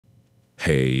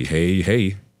Hey, hey,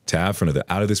 hey. Tab for another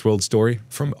out of this world story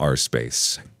from our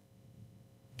space.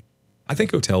 I think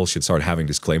hotels should start having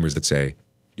disclaimers that say,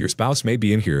 your spouse may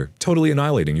be in here, totally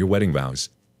annihilating your wedding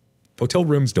vows. Hotel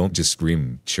rooms don't just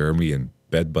scream churmy and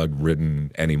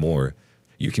bedbug-ridden anymore.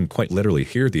 You can quite literally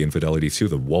hear the infidelity through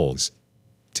the walls.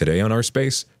 Today on our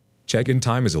space, check-in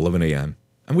time is 11 a.m.,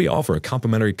 and we offer a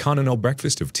complimentary continental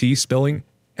breakfast of tea spilling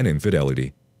and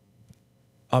infidelity.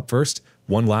 Up first,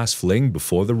 one last fling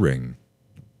before the ring.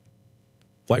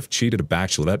 Wife cheated at a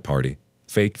bachelorette party.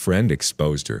 Fake friend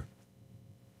exposed her.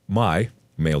 My,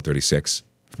 male 36,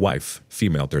 wife,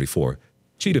 female 34,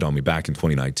 cheated on me back in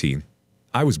 2019.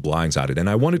 I was blindsided and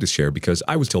I wanted to share because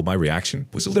I was told my reaction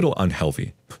was a little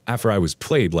unhealthy. After I was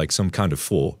played like some kind of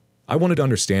fool, I wanted to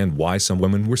understand why some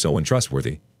women were so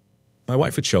untrustworthy. My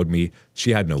wife had showed me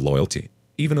she had no loyalty,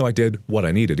 even though I did what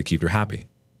I needed to keep her happy.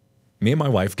 Me and my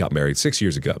wife got married 6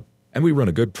 years ago, and we run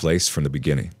a good place from the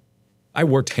beginning. I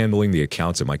worked handling the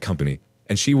accounts at my company,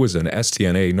 and she was an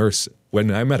STNA nurse when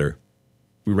I met her.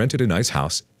 We rented a nice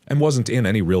house and wasn't in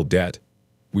any real debt.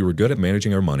 We were good at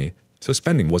managing our money, so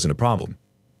spending wasn't a problem.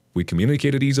 We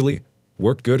communicated easily,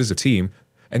 worked good as a team,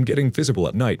 and getting physical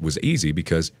at night was easy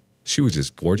because she was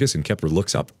just gorgeous and kept her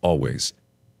looks up always.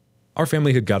 Our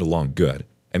family had got along good,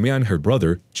 and me and her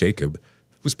brother, Jacob,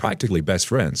 was practically best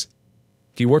friends.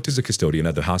 He worked as a custodian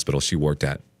at the hospital she worked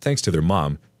at, thanks to their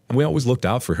mom, and we always looked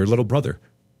out for her little brother.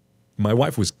 My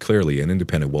wife was clearly an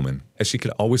independent woman, as she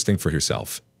could always think for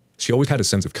herself. She always had a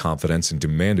sense of confidence and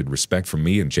demanded respect from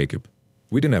me and Jacob.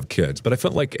 We didn't have kids, but I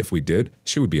felt like if we did,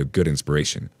 she would be a good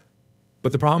inspiration.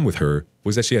 But the problem with her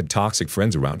was that she had toxic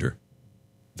friends around her.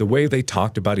 The way they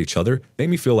talked about each other made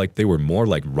me feel like they were more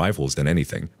like rivals than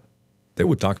anything. They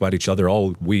would talk about each other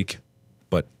all week,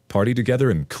 but party together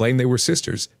and claim they were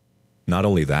sisters. Not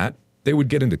only that, they would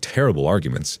get into terrible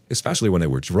arguments, especially when they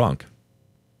were drunk.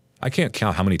 I can't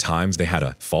count how many times they had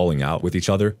a falling out with each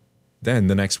other. Then,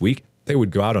 the next week, they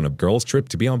would go out on a girls' trip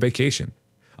to be on vacation.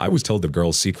 I was told the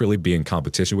girls secretly be in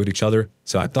competition with each other,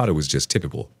 so I thought it was just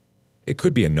typical. It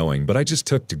could be annoying, but I just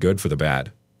took the good for the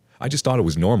bad. I just thought it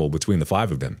was normal between the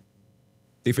five of them.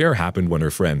 The affair happened when her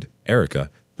friend,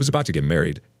 Erica, was about to get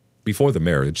married. Before the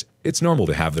marriage, it's normal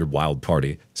to have their wild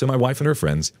party, so my wife and her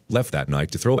friends left that night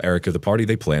to throw Erica the party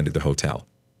they planned at the hotel.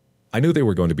 I knew they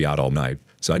were going to be out all night,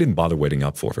 so I didn't bother waiting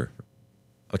up for her.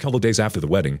 A couple days after the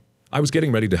wedding, I was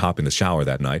getting ready to hop in the shower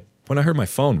that night when I heard my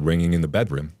phone ringing in the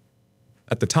bedroom.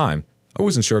 At the time, I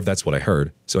wasn't sure if that's what I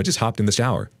heard, so I just hopped in the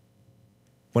shower.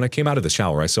 When I came out of the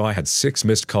shower, I saw I had 6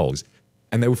 missed calls,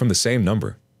 and they were from the same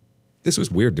number. This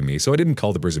was weird to me, so I didn't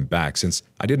call the person back since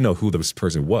I didn't know who this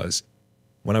person was.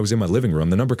 When I was in my living room,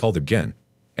 the number called again,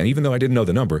 and even though I didn't know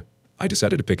the number, I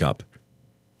decided to pick up.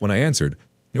 When I answered,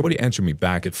 nobody answered me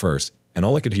back at first, and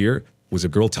all I could hear was a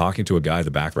girl talking to a guy in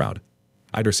the background.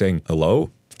 Either saying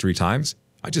hello 3 times,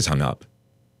 I just hung up.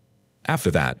 After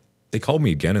that, they called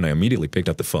me again and I immediately picked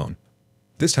up the phone.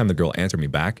 This time the girl answered me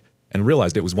back and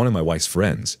realized it was one of my wife's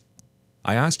friends.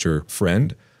 I asked her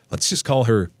friend, let's just call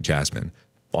her Jasmine,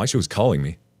 why she was calling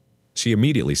me. She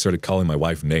immediately started calling my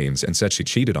wife names and said she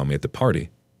cheated on me at the party.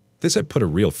 This had put a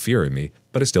real fear in me,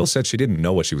 but it still said she didn't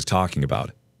know what she was talking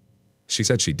about. She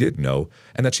said she did know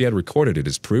and that she had recorded it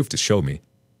as proof to show me.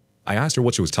 I asked her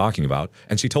what she was talking about,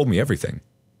 and she told me everything.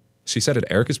 She said at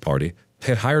Erica's party, they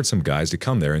had hired some guys to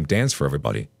come there and dance for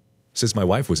everybody. Since my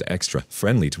wife was extra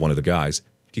friendly to one of the guys,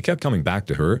 he kept coming back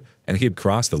to her, and he had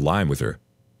crossed the line with her.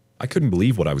 I couldn't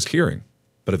believe what I was hearing,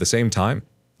 but at the same time,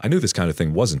 I knew this kind of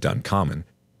thing wasn't uncommon.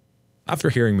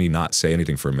 After hearing me not say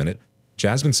anything for a minute,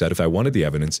 Jasmine said if I wanted the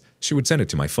evidence, she would send it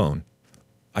to my phone.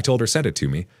 I told her send it to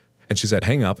me, and she said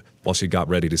hang up while she got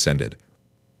ready to send it.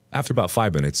 After about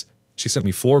 5 minutes, she sent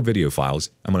me 4 video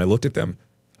files, and when I looked at them,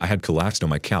 I had collapsed on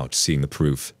my couch seeing the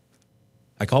proof.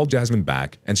 I called Jasmine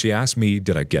back, and she asked me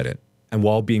did I get it, and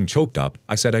while being choked up,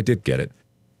 I said I did get it.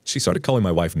 She started calling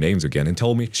my wife names again and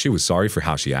told me she was sorry for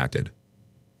how she acted.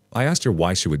 I asked her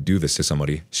why she would do this to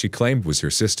somebody she claimed was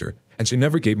her sister, and she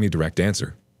never gave me a direct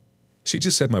answer. She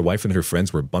just said my wife and her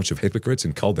friends were a bunch of hypocrites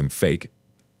and called them fake.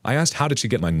 I asked how did she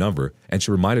get my number, and she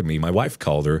reminded me my wife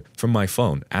called her from my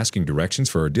phone asking directions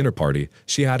for a dinner party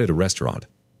she had at a restaurant.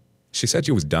 She said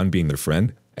she was done being their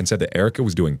friend and said that Erica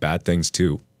was doing bad things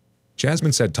too.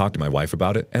 Jasmine said talk to my wife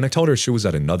about it, and I told her she was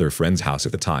at another friend's house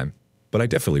at the time, but I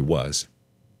definitely was.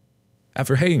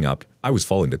 After hanging up, I was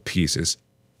falling to pieces.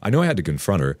 I knew I had to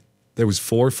confront her. There was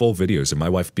 4 full videos of my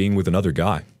wife being with another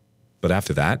guy. But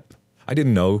after that, I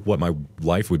didn't know what my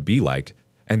life would be like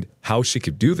and how she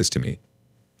could do this to me.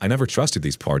 I never trusted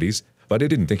these parties, but I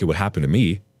didn't think it would happen to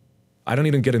me. I don't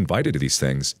even get invited to these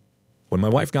things. When my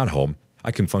wife got home,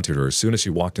 I confronted her as soon as she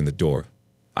walked in the door.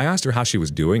 I asked her how she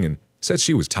was doing and said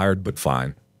she was tired but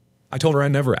fine. I told her I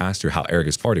never asked her how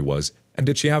Erica's party was and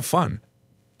did she have fun.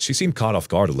 She seemed caught off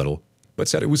guard a little, but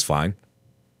said it was fine.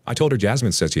 I told her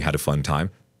Jasmine said she had a fun time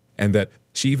and that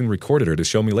she even recorded her to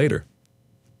show me later.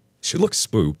 She looked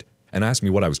spooked and asked me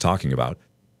what I was talking about,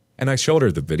 and I showed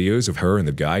her the videos of her and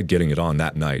the guy getting it on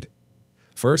that night.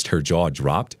 First, her jaw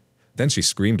dropped, then she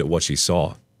screamed at what she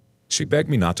saw. She begged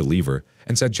me not to leave her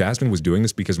and said Jasmine was doing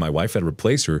this because my wife had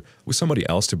replaced her with somebody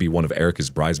else to be one of Erica's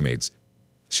bridesmaids.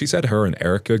 She said her and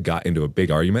Erica got into a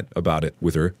big argument about it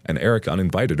with her and Erica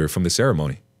uninvited her from the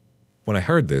ceremony. When I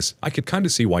heard this, I could kind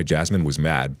of see why Jasmine was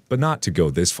mad, but not to go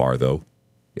this far though.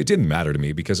 It didn't matter to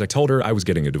me because I told her I was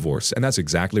getting a divorce, and that's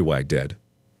exactly what I did.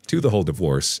 To the whole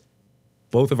divorce,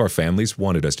 both of our families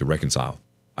wanted us to reconcile.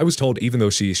 I was told even though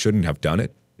she shouldn't have done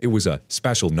it, it was a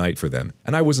special night for them,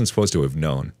 and I wasn't supposed to have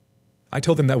known. I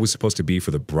told them that was supposed to be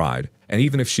for the bride, and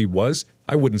even if she was,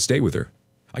 I wouldn't stay with her.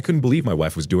 I couldn't believe my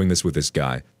wife was doing this with this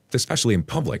guy, especially in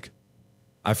public.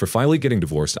 After finally getting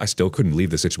divorced, I still couldn't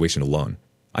leave the situation alone.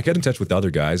 I got in touch with other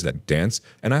guys that dance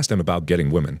and asked them about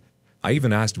getting women. I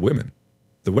even asked women.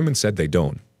 The women said they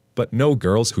don't, but no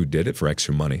girls who did it for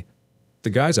extra money. The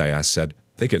guys I asked said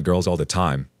they get girls all the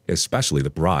time, especially the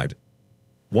bride.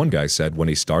 One guy said when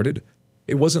he started,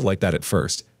 it wasn't like that at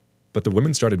first, but the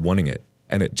women started wanting it,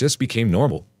 and it just became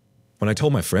normal. When I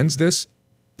told my friends this,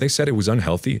 they said it was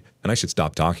unhealthy and I should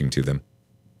stop talking to them.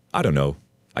 I don't know.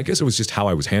 I guess it was just how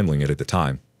I was handling it at the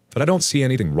time, but I don't see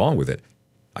anything wrong with it.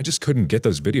 I just couldn't get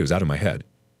those videos out of my head,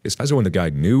 especially when the guy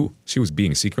knew she was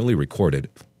being secretly recorded.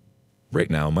 Right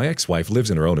now, my ex-wife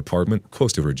lives in her own apartment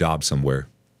close to her job somewhere.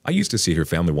 I used to see her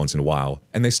family once in a while,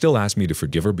 and they still ask me to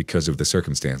forgive her because of the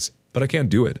circumstance, but I can't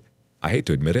do it. I hate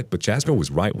to admit it, but Jasmine was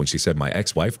right when she said my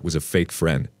ex-wife was a fake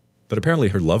friend. But apparently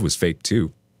her love was fake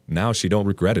too. Now she don't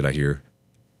regret it, I hear.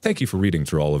 Thank you for reading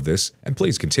through all of this, and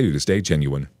please continue to stay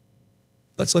genuine.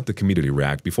 Let's let the community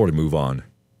react before we move on.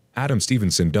 Adam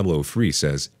Stevenson 003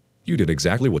 says, "You did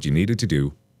exactly what you needed to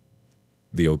do."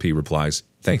 The OP replies,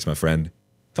 "Thanks, my friend.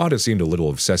 Thought it seemed a little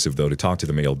obsessive though to talk to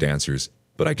the male dancers,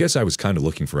 but I guess I was kind of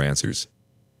looking for answers."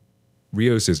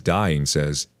 Rios is dying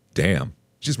says, "Damn,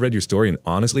 just read your story and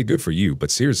honestly good for you,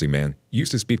 but seriously man, you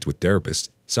used to speak to a therapist.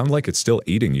 Sound like it's still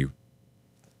eating you."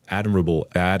 Admirable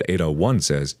Ad 801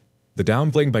 says, "The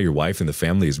downplaying by your wife and the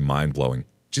family is mind-blowing.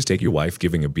 Just take your wife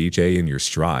giving a BJ in your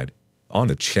stride. On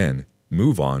the chin.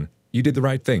 Move on. You did the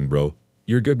right thing, bro.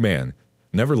 You're a good man.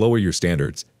 Never lower your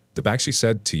standards. The fact she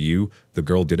said to you the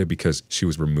girl did it because she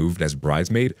was removed as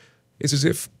bridesmaid is as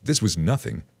if this was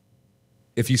nothing.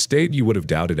 If you stayed, you would have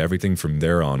doubted everything from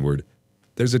there onward.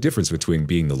 There's a difference between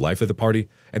being the life of the party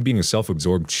and being a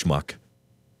self-absorbed schmuck.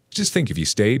 Just think if you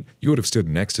stayed, you would have stood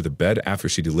next to the bed after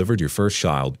she delivered your first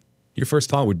child. Your first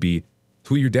thought would be,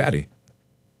 who your daddy?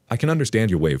 I can understand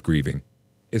your way of grieving.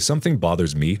 If something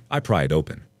bothers me, I pry it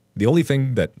open. The only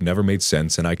thing that never made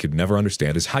sense and I could never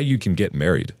understand is how you can get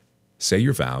married, say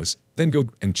your vows, then go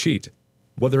and cheat.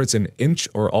 Whether it's an inch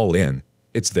or all in,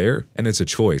 it's there and it's a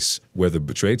choice where the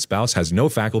betrayed spouse has no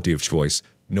faculty of choice,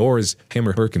 nor is him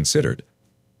or her considered.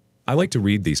 I like to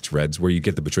read these threads where you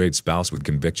get the betrayed spouse with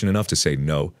conviction enough to say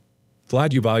no.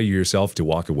 Glad you value yourself to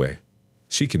walk away.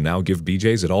 She can now give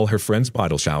BJs at all her friends'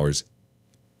 bridal showers.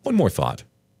 One more thought.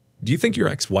 Do you think your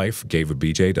ex-wife gave a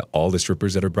BJ to all the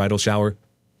strippers at her bridal shower?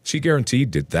 She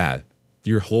guaranteed did that.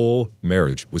 Your whole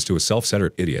marriage was to a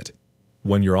self-centered idiot.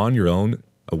 When you're on your own,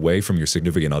 away from your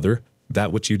significant other,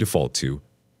 that's what you default to.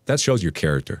 That shows your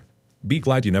character. Be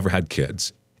glad you never had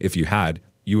kids. If you had,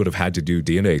 you would have had to do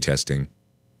DNA testing.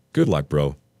 Good luck,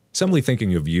 bro. Suddenly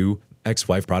thinking of you,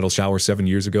 ex-wife bridal shower 7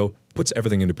 years ago, puts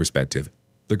everything into perspective.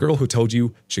 The girl who told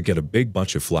you should get a big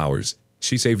bunch of flowers.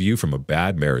 She saved you from a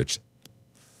bad marriage.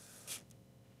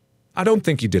 I don't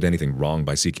think you did anything wrong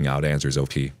by seeking out answers,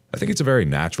 OP. I think it's a very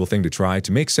natural thing to try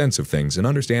to make sense of things and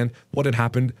understand what had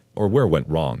happened or where it went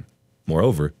wrong.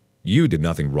 Moreover, you did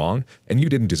nothing wrong and you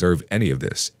didn't deserve any of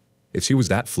this. If she was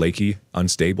that flaky,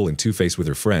 unstable, and two-faced with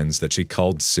her friends that she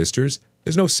called sisters,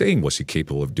 there's no saying what she's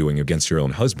capable of doing against her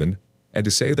own husband. And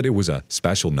to say that it was a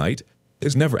special night,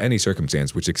 there's never any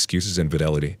circumstance which excuses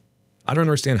infidelity. I don't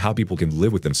understand how people can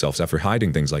live with themselves after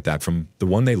hiding things like that from the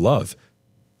one they love.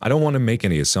 I don't want to make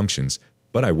any assumptions,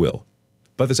 but I will.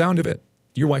 By the sound of it,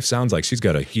 your wife sounds like she's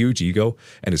got a huge ego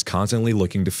and is constantly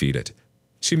looking to feed it.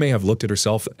 She may have looked at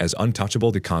herself as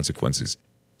untouchable to consequences.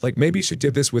 Like maybe she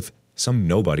did this with some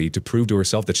nobody to prove to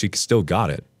herself that she still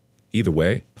got it. Either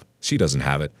way, she doesn't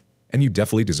have it, and you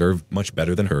definitely deserve much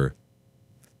better than her.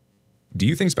 Do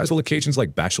you think special occasions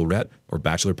like bachelorette or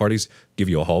bachelor parties give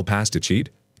you a hall pass to cheat?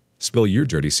 Spill your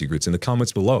dirty secrets in the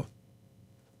comments below.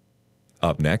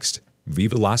 Up next,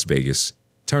 Viva Las Vegas.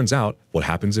 Turns out, what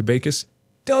happens in Vegas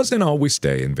doesn't always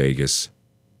stay in Vegas.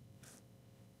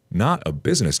 Not a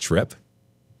business trip.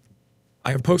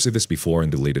 I have posted this before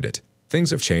and deleted it.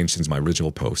 Things have changed since my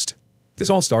original post. This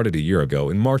all started a year ago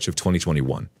in March of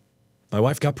 2021. My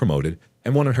wife got promoted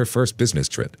and went on her first business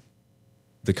trip.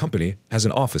 The company has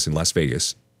an office in Las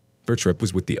Vegas. Her trip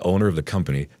was with the owner of the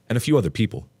company and a few other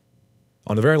people.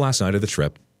 On the very last night of the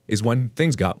trip is when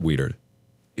things got weird.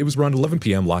 It was around 11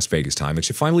 p.m. Las Vegas time and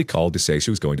she finally called to say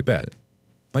she was going to bed.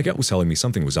 My gut was telling me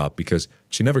something was up because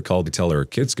she never called to tell her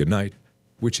kids goodnight,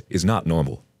 which is not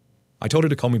normal. I told her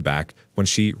to call me back when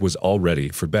she was all ready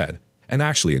for bed, and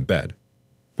actually in bed.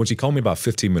 When she called me about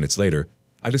 15 minutes later,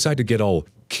 I decided to get all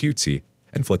cutesy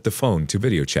and flipped the phone to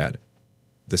video chat.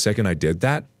 The second I did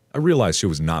that, I realized she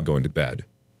was not going to bed.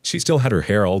 She still had her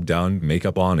hair all done,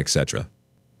 makeup on, etc.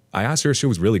 I asked her if she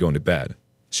was really going to bed.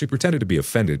 She pretended to be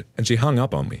offended and she hung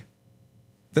up on me.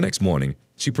 The next morning,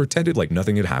 she pretended like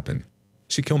nothing had happened.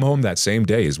 She came home that same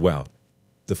day as well.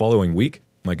 The following week,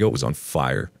 my goat was on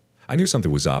fire. I knew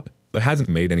something was up, but hadn't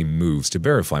made any moves to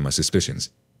verify my suspicions.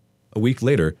 A week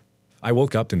later, I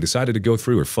woke up and decided to go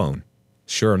through her phone.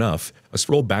 Sure enough, I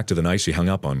scrolled back to the night she hung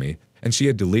up on me, and she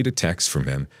had deleted texts from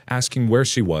him asking where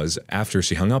she was after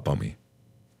she hung up on me.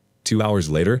 2 hours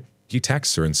later, he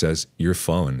texts her and says, "Your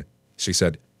phone." She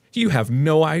said, "You have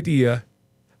no idea."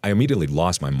 I immediately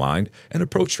lost my mind and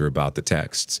approached her about the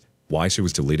texts, why she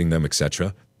was deleting them,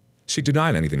 etc. She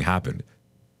denied anything happened.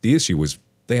 The issue was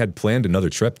they had planned another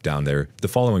trip down there the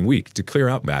following week to clear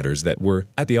out matters that were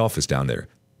at the office down there.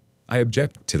 I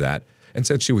objected to that and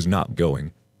said she was not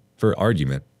going. Her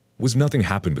argument was nothing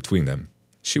happened between them.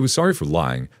 She was sorry for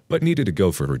lying, but needed to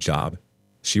go for her job.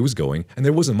 She was going, and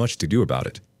there wasn't much to do about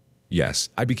it. Yes,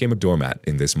 I became a doormat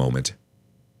in this moment.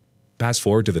 Fast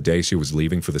forward to the day she was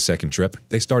leaving for the second trip,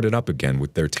 they started up again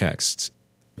with their texts.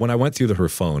 When I went through her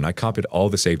phone, I copied all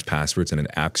the saved passwords in an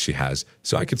app she has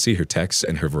so I could see her texts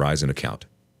and her Verizon account.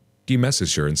 He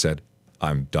messaged her and said,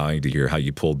 "I'm dying to hear how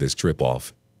you pulled this trip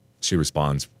off." She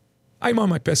responds, "I'm on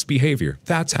my best behavior,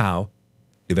 that's how."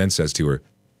 He then says to her,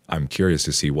 "I'm curious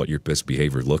to see what your best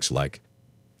behavior looks like."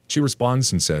 She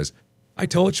responds and says, "I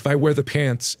told you if I wear the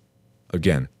pants."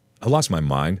 Again, I lost my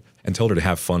mind and told her to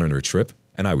have fun on her trip,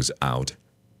 and I was out.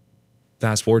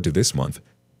 Fast forward to this month.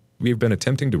 We have been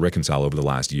attempting to reconcile over the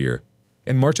last year.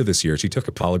 In March of this year, she took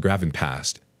a polygraph and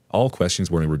passed. All questions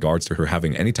were in regards to her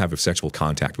having any type of sexual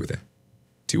contact with him.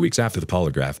 2 weeks after the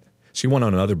polygraph, she went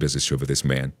on another business trip with this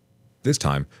man. This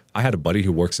time, I had a buddy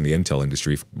who works in the intel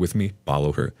industry with me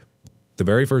follow her. The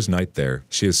very first night there,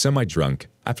 she is semi-drunk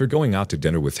after going out to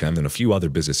dinner with him and a few other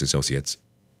business associates.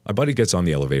 My buddy gets on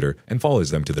the elevator and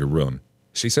follows them to their room.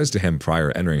 She says to him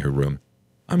prior entering her room,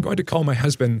 "I'm going to call my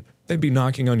husband, then be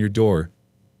knocking on your door."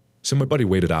 So my buddy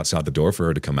waited outside the door for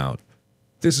her to come out.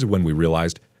 This is when we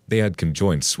realized they had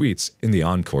conjoined suites in the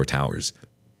Encore Towers.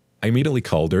 I immediately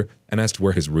called her and asked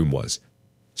where his room was.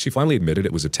 She finally admitted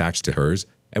it was attached to hers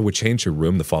and would change her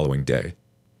room the following day.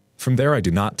 From there, I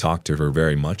did not talk to her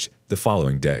very much the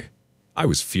following day. I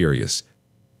was furious.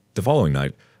 The following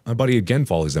night, my buddy again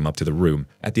follows them up to the room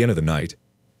at the end of the night.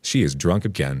 She is drunk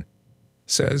again.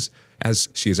 Says, as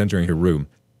she is entering her room,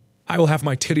 "I will have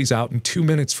my titties out in 2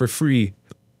 minutes for free."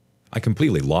 I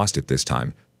completely lost it this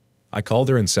time. I called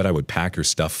her and said I would pack her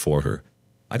stuff for her.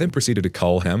 I then proceeded to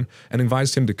call him and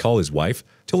advised him to call his wife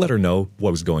to let her know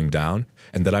what was going down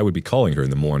and that I would be calling her in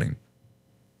the morning.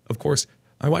 Of course,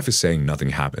 my wife is saying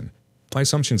nothing happened. My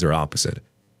assumptions are opposite.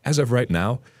 As of right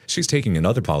now, she's taking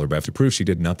another polygraph to prove she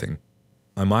did nothing.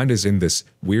 My mind is in this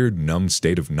weird, numb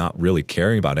state of not really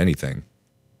caring about anything.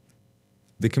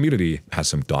 The community has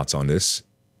some thoughts on this.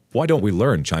 Why Don't We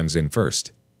Learn chimes in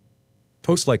first.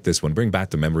 Posts like this one bring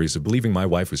back the memories of believing my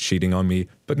wife was cheating on me,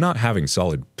 but not having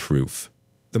solid proof.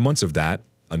 The months of that,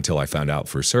 until I found out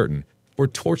for certain, were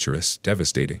torturous,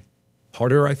 devastating.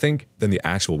 Harder, I think, than the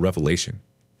actual revelation.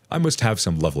 I must have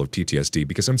some level of PTSD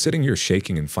because I'm sitting here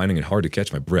shaking and finding it hard to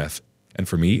catch my breath. And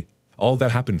for me, all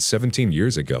that happened 17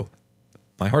 years ago.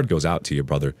 My heart goes out to you,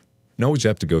 brother. No you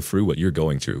have to go through what you're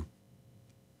going through.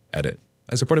 Edit.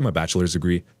 As a part of my bachelor's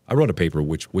degree, I wrote a paper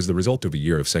which was the result of a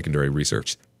year of secondary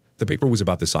research. The paper was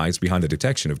about the science behind the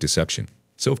detection of deception.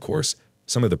 So, of course,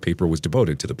 some of the paper was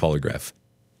devoted to the polygraph.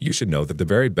 You should know that the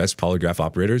very best polygraph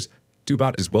operators do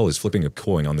about as well as flipping a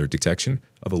coin on their detection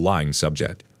of a lying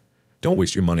subject. Don't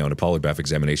waste your money on a polygraph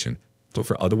examination. Look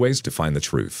for other ways to find the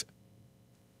truth.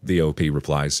 The OP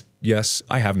replies, "Yes,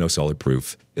 I have no solid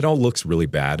proof. It all looks really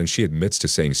bad and she admits to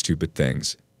saying stupid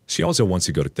things. She also wants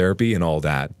to go to therapy and all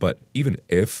that, but even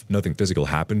if nothing physical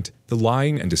happened, the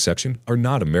lying and deception are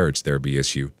not a marriage therapy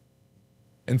issue."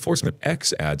 Enforcement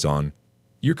X adds on,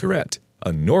 "You're correct.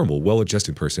 A normal,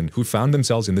 well-adjusted person who found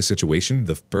themselves in this situation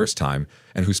the first time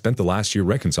and who spent the last year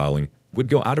reconciling would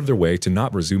go out of their way to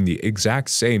not resume the exact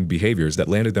same behaviors that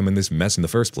landed them in this mess in the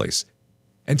first place.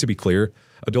 And to be clear,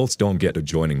 adults don't get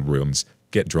adjoining rooms,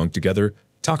 get drunk together,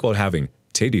 talk about having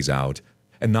titties out,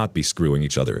 and not be screwing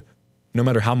each other. No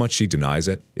matter how much she denies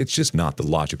it, it's just not the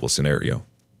logical scenario.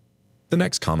 The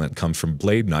next comment comes from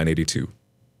Blade982.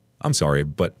 I'm sorry,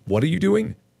 but what are you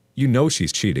doing? You know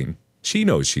she's cheating. She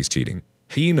knows she's cheating.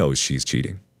 He knows she's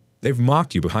cheating. They've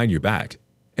mocked you behind your back,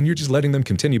 and you're just letting them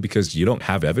continue because you don't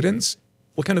have evidence?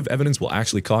 What kind of evidence will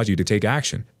actually cause you to take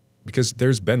action? Because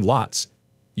there's been lots.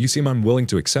 You seem unwilling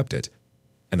to accept it.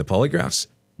 And the polygraphs?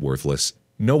 Worthless.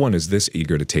 No one is this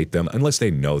eager to take them unless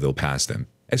they know they'll pass them,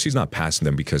 and she's not passing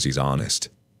them because he's honest.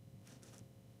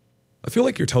 I feel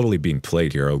like you're totally being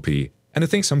played here, OP, and I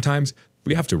think sometimes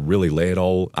we have to really lay it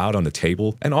all out on the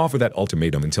table and offer that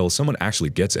ultimatum until someone actually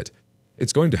gets it.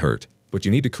 It's going to hurt, but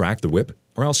you need to crack the whip,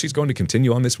 or else she's going to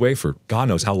continue on this way for God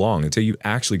knows how long until you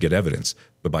actually get evidence.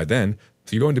 But by then,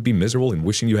 you're going to be miserable and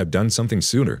wishing you had done something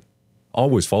sooner.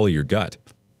 Always follow your gut.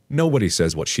 Nobody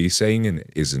says what she's saying and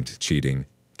isn't cheating.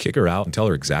 Kick her out and tell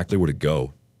her exactly where to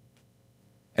go.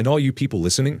 And all you people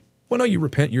listening, why don't you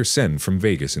repent your sin from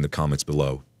Vegas in the comments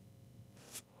below?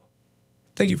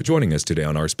 Thank you for joining us today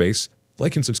on Our Space.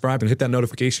 Like and subscribe and hit that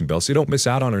notification bell so you don't miss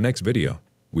out on our next video.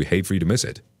 We'd hate for you to miss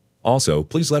it. Also,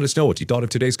 please let us know what you thought of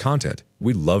today's content.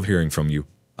 We love hearing from you.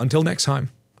 Until next time.